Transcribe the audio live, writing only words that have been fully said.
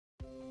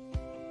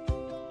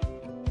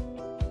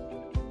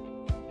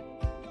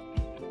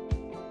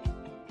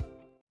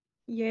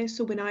Yeah,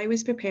 so when I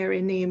was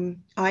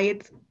preparing, I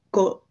had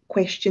got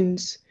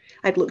questions.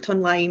 I'd looked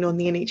online on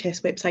the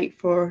NHS website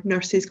for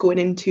nurses going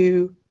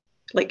into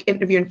like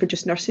interviewing for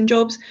just nursing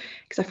jobs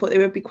because I thought they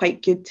would be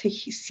quite good to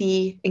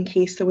see in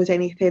case there was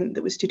anything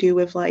that was to do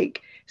with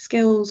like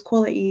skills,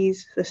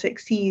 qualities, the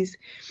 6Cs.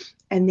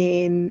 And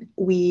then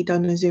we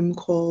done a Zoom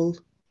call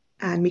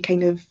and we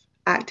kind of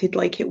acted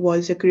like it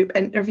was a group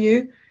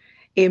interview.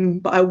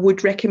 But I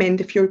would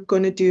recommend if you're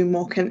going to do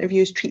mock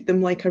interviews, treat them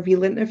like a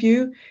real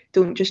interview.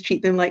 Don't just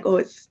treat them like, oh,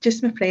 it's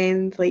just my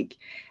friend. Like,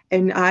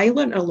 and I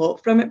learned a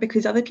lot from it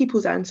because other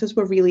people's answers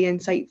were really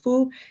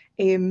insightful.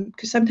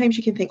 Because sometimes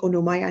you can think, oh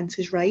no, my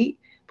answer's right.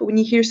 But when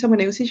you hear someone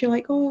else's, you're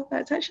like, oh,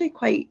 that's actually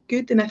quite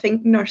good. And I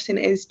think nursing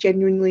is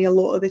genuinely a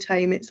lot of the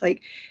time, it's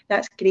like,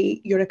 that's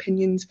great, your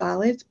opinion's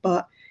valid,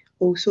 but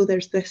also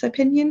there's this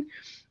opinion.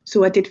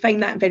 So I did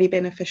find that very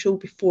beneficial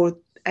before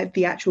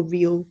the actual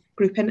real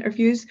group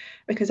interviews,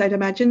 because I'd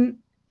imagine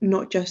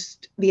not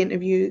just the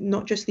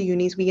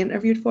unis we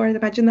interviewed for, I'd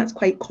imagine that's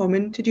quite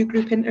common to do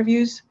group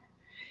interviews.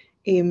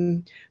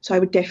 So I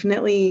would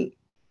definitely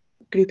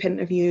group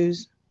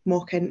interviews,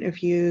 mock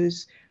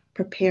interviews,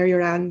 prepare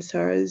your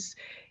answers,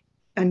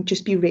 and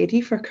just be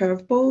ready for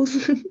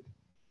curveballs.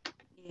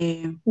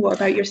 Yeah. What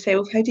about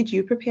yourself? How did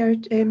you prepare,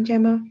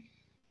 Gemma?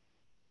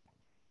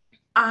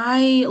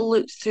 I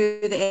looked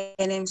through the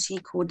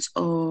NMC codes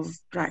of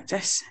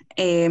practice.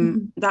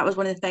 Mhm. That was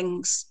one of the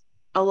things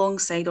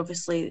alongside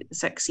obviously the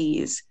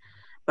 6Cs,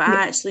 but Yeah.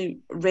 I actually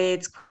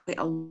read quite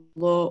a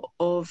lot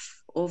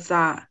of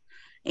that.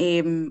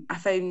 I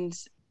found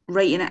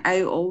writing it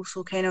out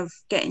also kind of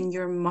getting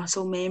your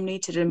muscle memory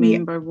to Yeah.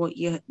 remember what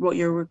you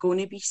were going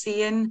to be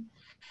saying,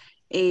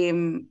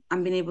 and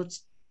being able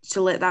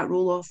to let that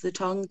roll off the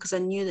tongue because I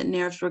knew that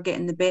nerves were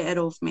getting the better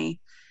of me.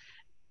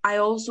 I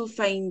also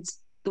find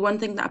the one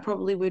thing that I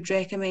probably would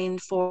recommend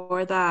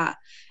for that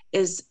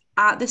is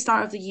at the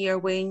start of the year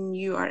when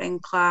you are in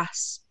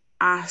class,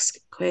 ask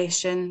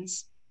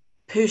questions.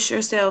 Push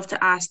yourself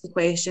to ask the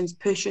questions,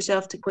 push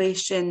yourself to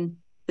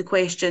question the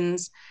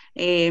questions,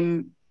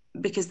 um,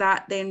 because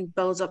that then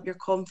builds up your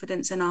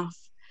confidence enough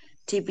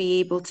to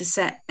be able to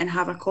sit and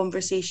have a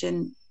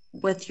conversation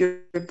with your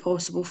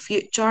possible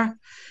future.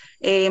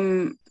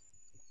 Um,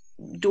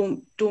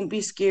 don't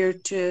be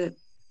scared to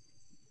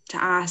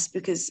ask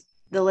because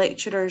the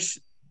lecturers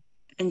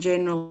in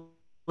general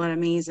are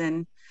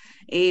amazing.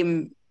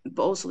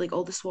 But also like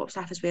all the swap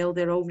staff as well,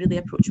 they're all really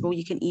approachable.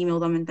 You can email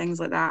them and things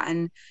like that.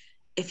 And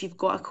if you've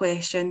got a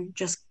question,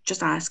 just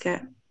ask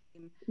it.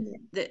 Yeah.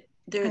 I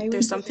There's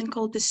would. something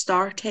called the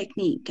STAR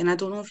technique, and I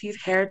don't know if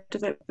you've heard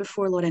of it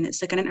before, Lauren.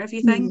 It's like an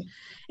interview thing,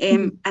 Yeah.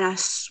 Mhm. and I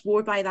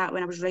swore by that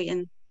when I was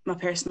writing my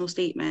personal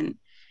statement.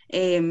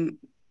 Um,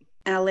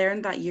 and I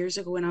learned that years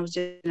ago when I was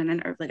doing an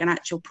interview, like an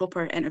actual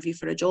proper interview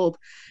for a job.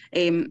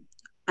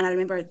 And I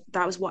remember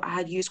that was what I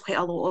had used quite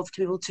a lot of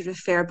to be able to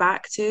refer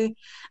back to.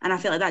 And I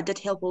felt like that did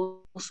help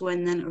also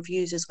in the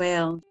interviews as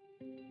well.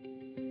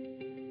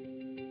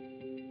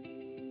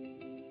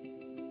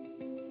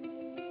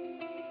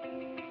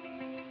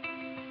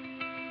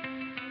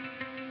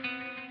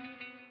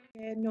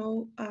 Yeah,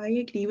 no, I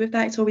agree with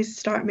that. It's always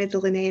start,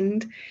 middle, and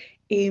end.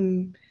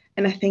 And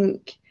I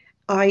think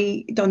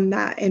I done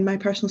that in my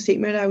personal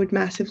statement. I would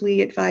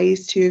massively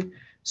advise to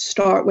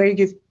start where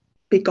you've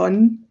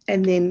begun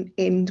and then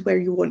end where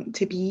you want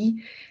to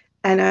be.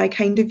 And I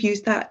kind of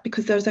use that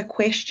because there's a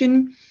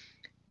question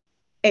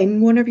in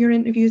one of your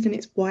interviews and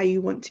it's why you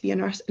want to be a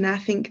nurse. And I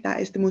think that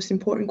is the most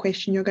important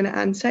question you're going to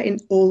answer in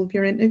all of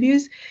your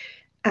interviews.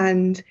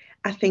 And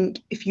I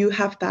think if you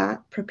have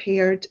that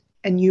prepared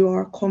and you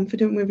are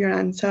confident with your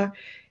answer,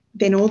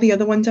 then all the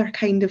other ones are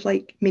kind of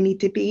like mini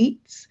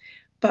debates.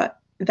 But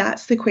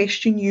that's the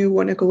question you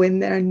want to go in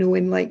there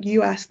knowing, like,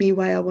 you ask me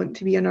why I want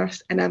to be a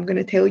nurse, and I'm going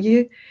to tell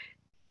you.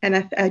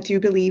 And I do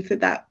believe that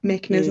that Yeah,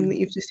 mechanism that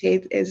you've just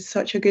said is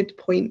such a good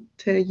point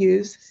to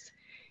use.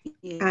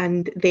 yeah.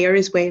 And there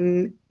is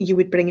when you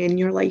would bring in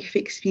your life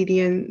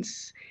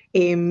experience,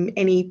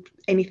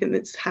 anything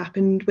that's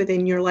happened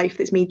within your life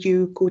that's made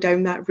you go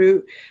down that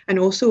route, and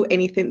also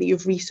anything that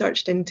you've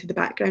researched into the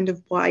background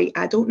of why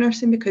adult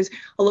nursing, because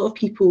a lot of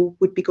people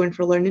would be going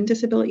for learning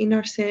disability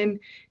nursing,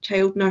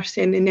 child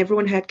nursing, and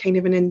everyone had kind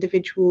of an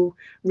individual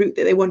route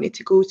that they wanted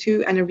to go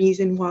to and a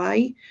reason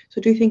why. So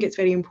I do think it's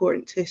very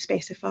important to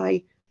specify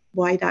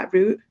why that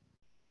route.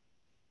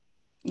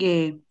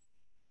 Yeah.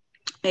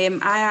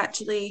 I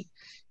actually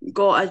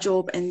got a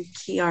job in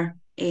care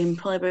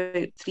probably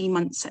about 3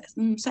 months,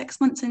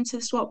 6 months into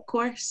the swap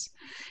course,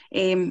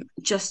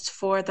 just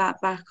for that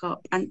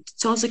backup and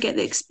to also get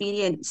the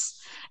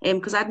experience,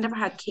 because I'd never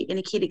had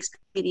any care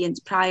experience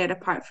prior,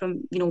 apart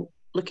from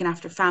looking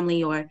after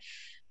family or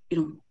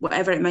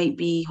whatever it might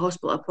be,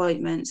 hospital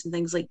appointments and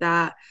things like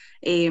that,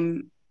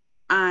 and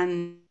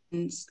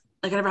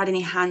like I never had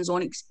any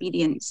hands-on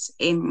experience.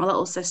 My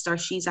little sister,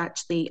 she's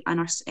actually a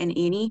nurse in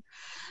A&E,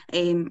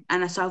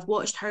 and so I've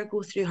watched her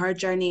go through her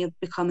journey of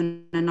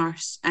becoming a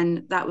nurse,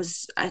 and that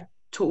was a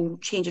total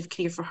change of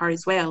career for her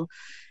as well.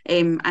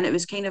 And it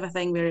was kind of a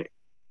thing where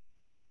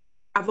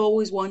I've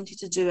always wanted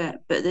to do it,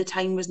 but the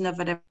time was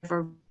never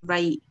ever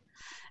right.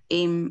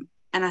 And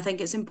I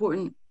think it's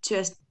important to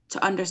us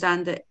to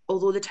understand that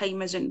although the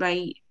time isn't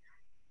right,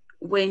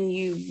 when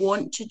you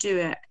want to do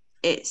it,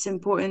 it's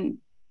important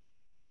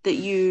that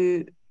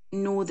you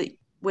know that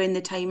when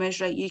the time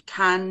is right, you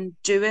can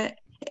do it.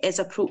 It's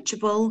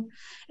approachable.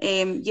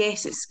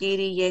 Yes, it's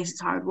scary. Yes,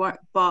 it's hard work,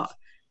 but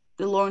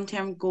the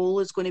long-term goal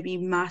is going to be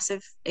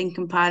massive in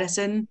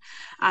comparison.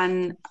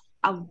 And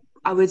I,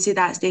 I would say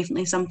that's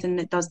definitely something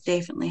that does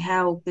definitely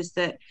help, is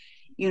that,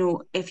 you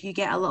know, if you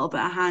get a little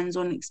bit of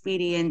hands-on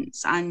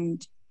experience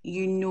and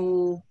you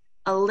know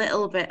a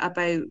little bit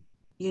about,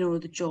 you know,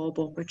 the job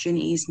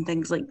opportunities and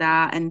things like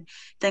that, and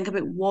think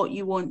about what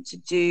you want to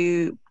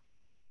do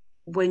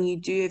when you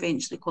do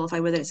eventually qualify,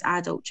 whether it's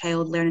adult,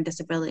 child, learning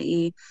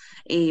disability,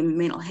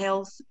 mental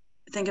health,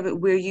 think about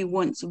where you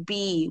want to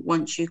be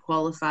once you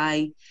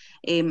qualify,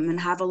 and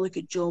have a look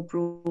at job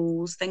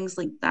roles, things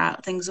like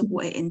that, things of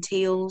what it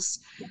entails,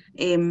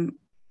 and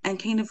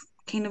kind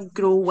of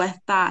grow with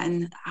that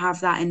and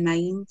have that in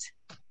mind.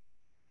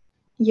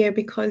 Yeah,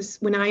 because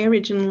when I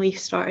originally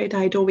started,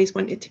 I'd always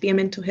wanted to be a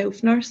mental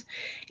health nurse,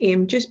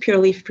 just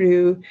purely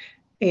through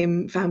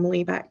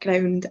family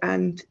background,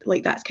 and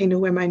like that's kind of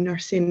where my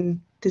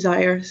nursing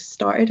desire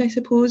started, I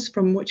suppose,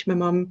 from watching my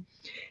mum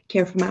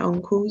care for my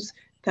uncles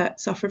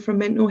that suffer from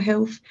mental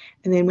health.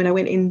 And then when I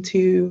went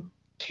into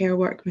care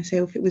work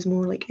myself, it was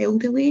more like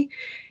elderly,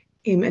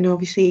 and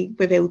obviously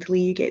with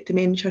elderly you get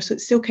dementia, so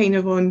it's still kind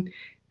of on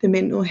the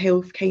mental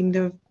health kind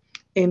of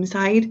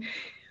side.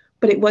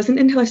 But it wasn't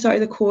until I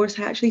started the course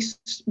I actually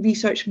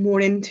researched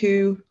more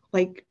into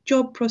like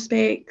job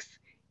prospects,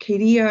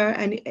 career,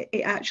 and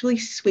it actually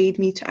swayed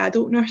me to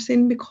adult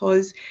nursing,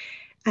 because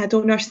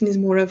adult nursing is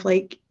more of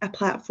like a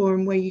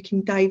platform where you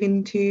can dive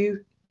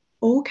into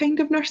all kind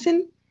of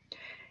nursing,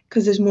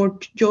 because there's more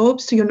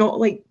jobs, so you're not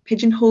like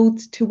pigeonholed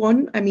to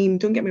one. I mean,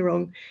 don't get me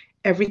wrong,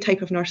 every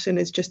type of nursing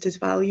is just as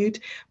valued,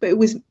 but it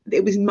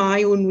was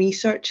my own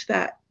research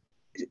that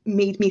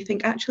made me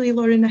think, actually,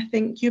 Lauren, I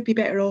think you'd be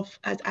better off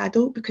as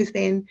adult, because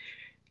then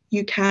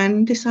you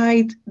can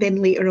decide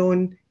then later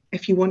on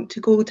if you want to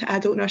go to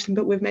adult nursing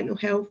but with mental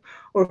health,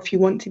 or if you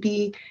want to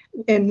be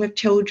in with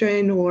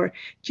children, or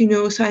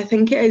so I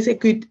think it is a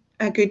good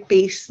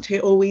base to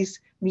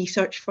always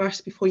research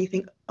first before you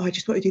think, oh, I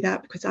just want to do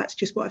that because that's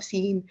just what I've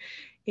seen.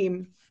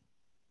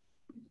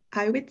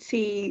 I would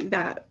say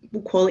that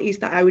qualities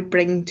that I would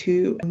bring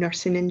to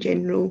nursing in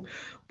general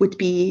would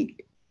be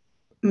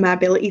my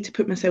ability to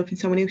put myself in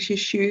someone else's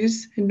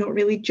shoes and not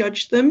really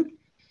judge them,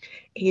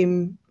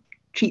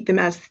 treat them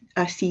as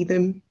I see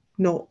them,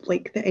 not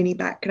like any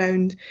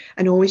background,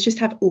 and always just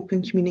have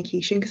open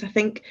communication, because I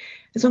think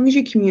as long as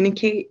you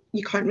communicate,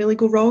 you can't really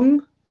go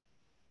wrong.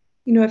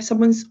 If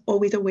someone's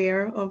always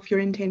aware of your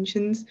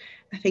intentions,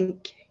 I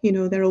think,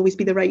 there'll always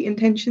be the right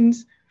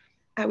intentions.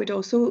 I would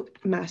also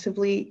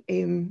massively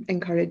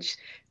encourage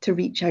to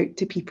reach out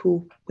to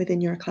people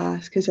within your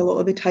class, because a lot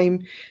of the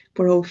time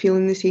we're all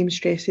feeling the same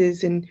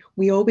stresses, and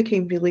we all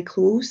became really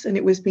close, and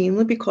it was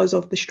mainly because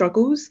of the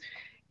struggles.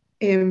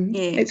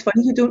 It's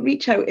funny you don't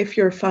reach out if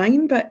you're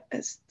fine, but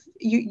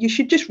you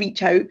should just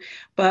reach out.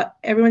 But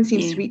everyone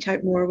seems to reach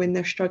out more when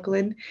they're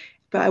struggling.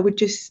 But I would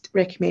just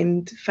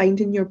recommend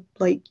finding your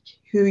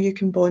who you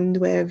can bond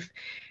with,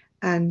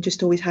 and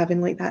just always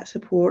having that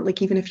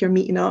support, even if you're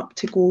meeting up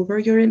to go over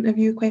your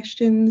interview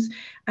questions,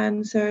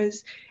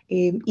 answers,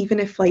 even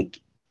if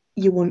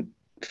you want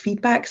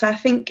feedback. So I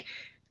think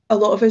a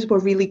lot of us were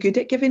really good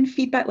at giving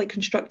feedback,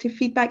 constructive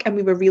feedback, and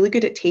we were really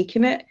good at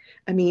taking it.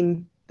 I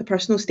mean, the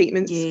personal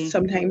statements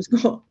sometimes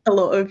got a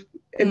lot of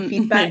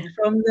feedback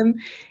from them,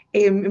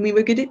 and we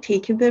were good at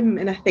taking them,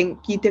 and I think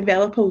you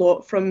develop a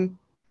lot from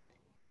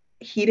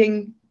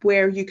hearing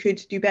where you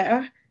could do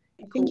better.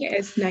 I think it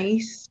is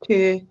nice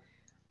to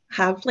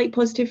have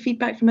positive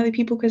feedback from other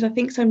people, because I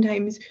think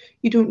sometimes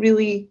you don't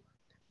really,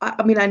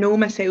 I mean, I know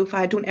myself,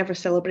 I don't ever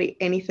celebrate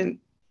anything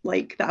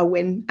that I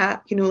win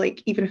at,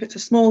 even if it's a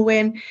small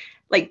win.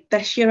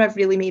 This year I've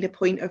really made a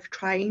point of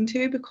trying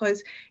to,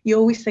 because you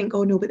always think,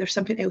 oh no, but there's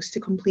something else to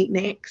complete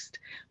next.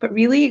 But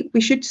really we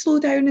should slow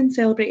down and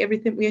celebrate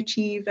everything we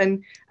achieve.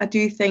 And I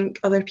do think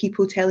other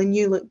people telling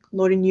you, look,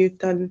 Lauren, you've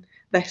done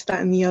this,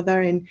 that and the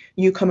other, and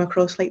you come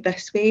across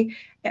this way,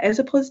 it is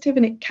a positive,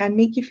 and it can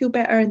make you feel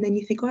better. And then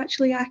you think, oh,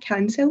 actually I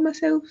can sell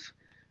myself.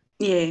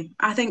 Yeah,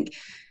 I think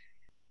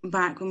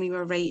back when we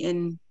were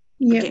writing,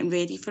 getting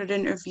ready for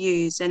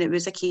interviews, and it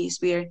was a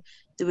case where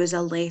there was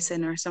a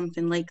lesson or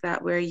something like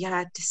that where you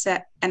had to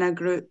sit in a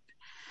group,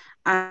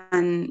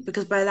 and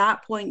because by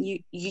that point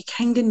you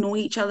kind of know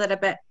each other a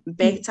bit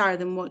better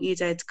than what you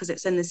did because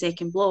it's in the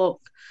second block.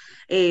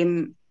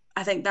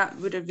 I think that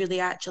would have really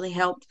actually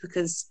helped,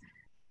 because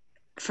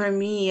for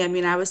me, I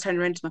mean, I was turning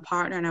around to my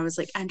partner and I was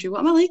like, Andrew, what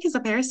am I like as a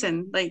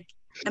person?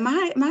 Am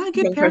I a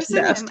good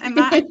person? Am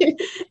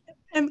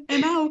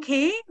I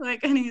okay?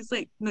 And he's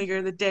like, no,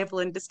 you're the devil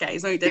in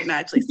disguise. No, he didn't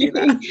actually say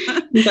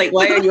that. He's like,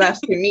 why are you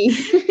asking me?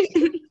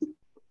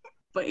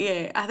 But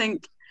yeah, I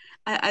think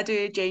I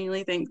do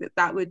genuinely think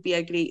that would be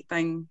a great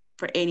thing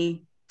for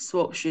any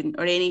swap student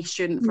or any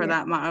student for Yeah.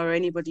 that matter, or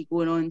anybody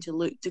going on to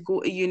look to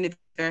go to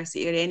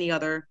university or any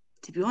other,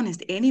 to be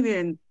honest, anywhere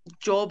in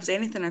jobs,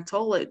 anything at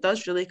all, it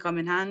does really come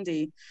in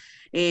handy.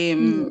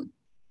 Yeah.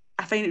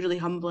 I find it really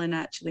humbling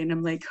actually, and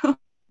I'm like,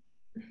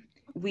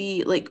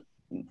 we like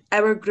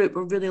our group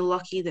were really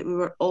lucky that we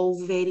were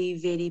all very,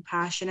 very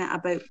passionate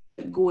about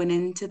going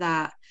into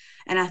that.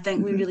 And I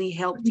think we Mhm. really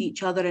helped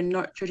each other and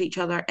nurtured each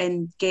other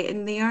in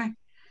getting there.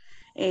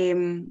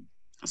 Um,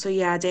 so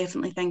yeah, I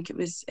definitely think it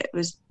was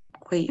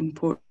quite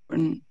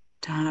important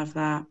to have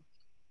that.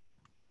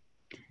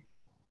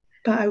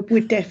 But I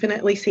would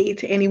definitely say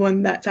to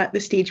anyone that's at the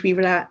stage we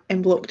were at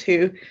in Block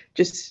 2,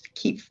 just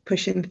keep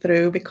pushing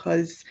through,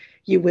 because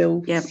you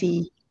will Yep.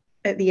 see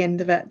at the end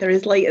of it, there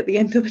is light at the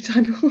end of the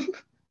tunnel.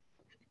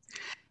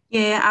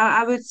 Yeah,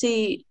 I would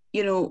say,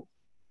 it,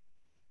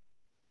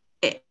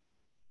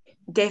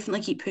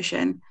 definitely keep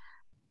pushing,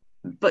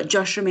 but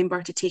just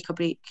remember to take a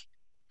break.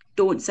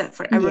 Don't sit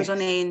for hours on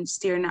Yes. end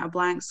staring at a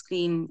blank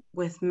screen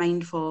with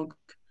mind fog.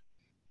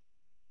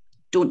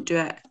 Don't do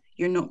it.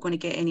 You're not going to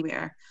get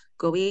anywhere.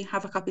 Go away,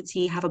 have a cup of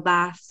tea, have a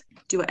bath,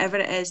 do whatever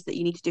it is that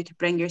you need to do to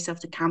bring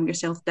yourself to calm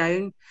yourself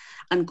down,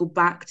 and go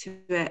back to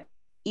it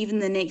even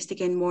the next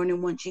again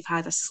morning once you've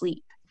had a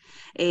sleep.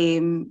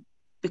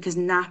 Because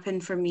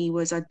napping for me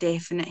was a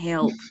definite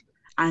help.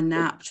 I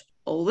napped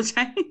all the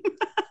time.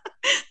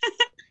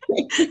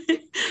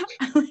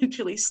 I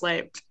literally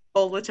slept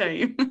all the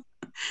time.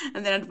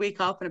 And then I'd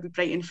wake up and I'd be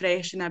bright and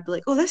fresh and I'd be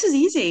like, oh, this is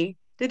easy.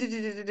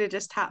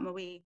 Just tap my way.